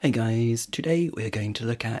Hey guys, today we're going to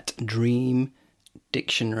look at Dream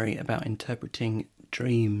Dictionary about interpreting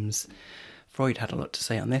dreams. Freud had a lot to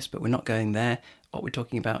say on this, but we're not going there. What we're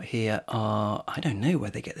talking about here are, I don't know where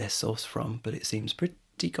they get their source from, but it seems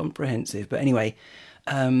pretty comprehensive. But anyway,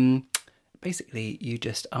 basically you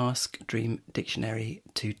just ask Dream Dictionary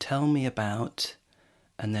to tell me about,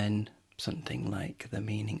 and then something like the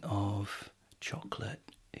meaning of chocolate,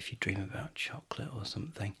 if you dream about chocolate or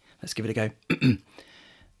something. Let's give it a go.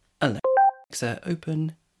 Alexa,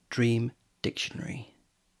 open Dream Dictionary.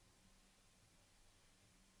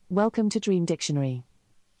 Welcome to Dream Dictionary.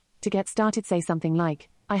 To get started, say something like,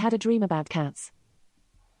 I had a dream about cats.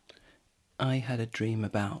 I had a dream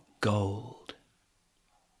about gold.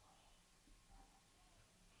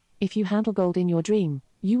 If you handle gold in your dream,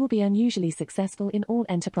 you will be unusually successful in all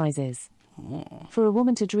enterprises. For a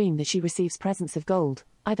woman to dream that she receives presents of gold,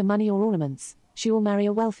 either money or ornaments, she will marry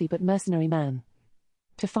a wealthy but mercenary man.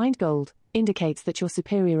 To find gold indicates that your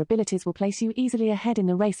superior abilities will place you easily ahead in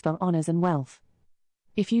the race for honors and wealth.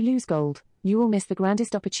 If you lose gold, you will miss the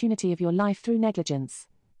grandest opportunity of your life through negligence.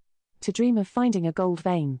 To dream of finding a gold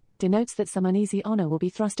vein denotes that some uneasy honor will be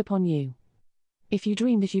thrust upon you. If you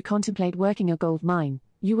dream that you contemplate working a gold mine,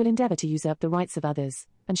 you will endeavor to usurp the rights of others,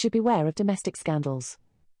 and should beware of domestic scandals.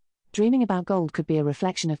 Dreaming about gold could be a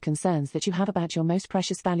reflection of concerns that you have about your most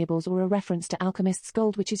precious valuables or a reference to alchemists'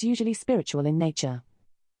 gold, which is usually spiritual in nature.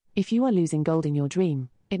 If you are losing gold in your dream,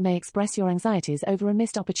 it may express your anxieties over a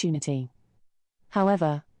missed opportunity.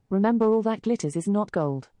 However, remember, all that glitters is not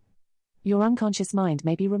gold. Your unconscious mind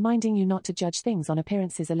may be reminding you not to judge things on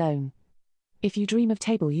appearances alone. If you dream of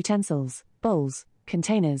table utensils, bowls,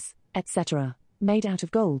 containers, etc., made out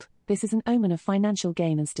of gold, this is an omen of financial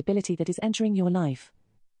gain and stability that is entering your life.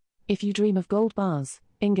 If you dream of gold bars,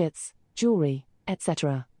 ingots, jewelry,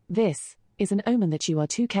 etc., this is an omen that you are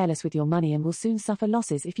too careless with your money and will soon suffer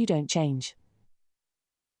losses if you don't change.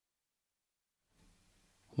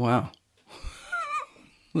 Wow.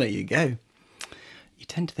 There you go. You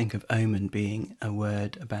tend to think of omen being a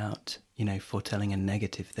word about, foretelling a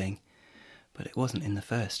negative thing, but it wasn't in the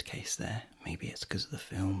first case there. Maybe it's because of the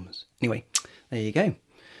films. Anyway, there you go.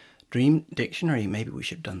 Dream Dictionary. Maybe we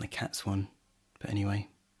should have done the cats one. But anyway,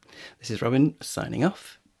 this is Robin signing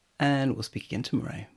off, and we'll speak again tomorrow.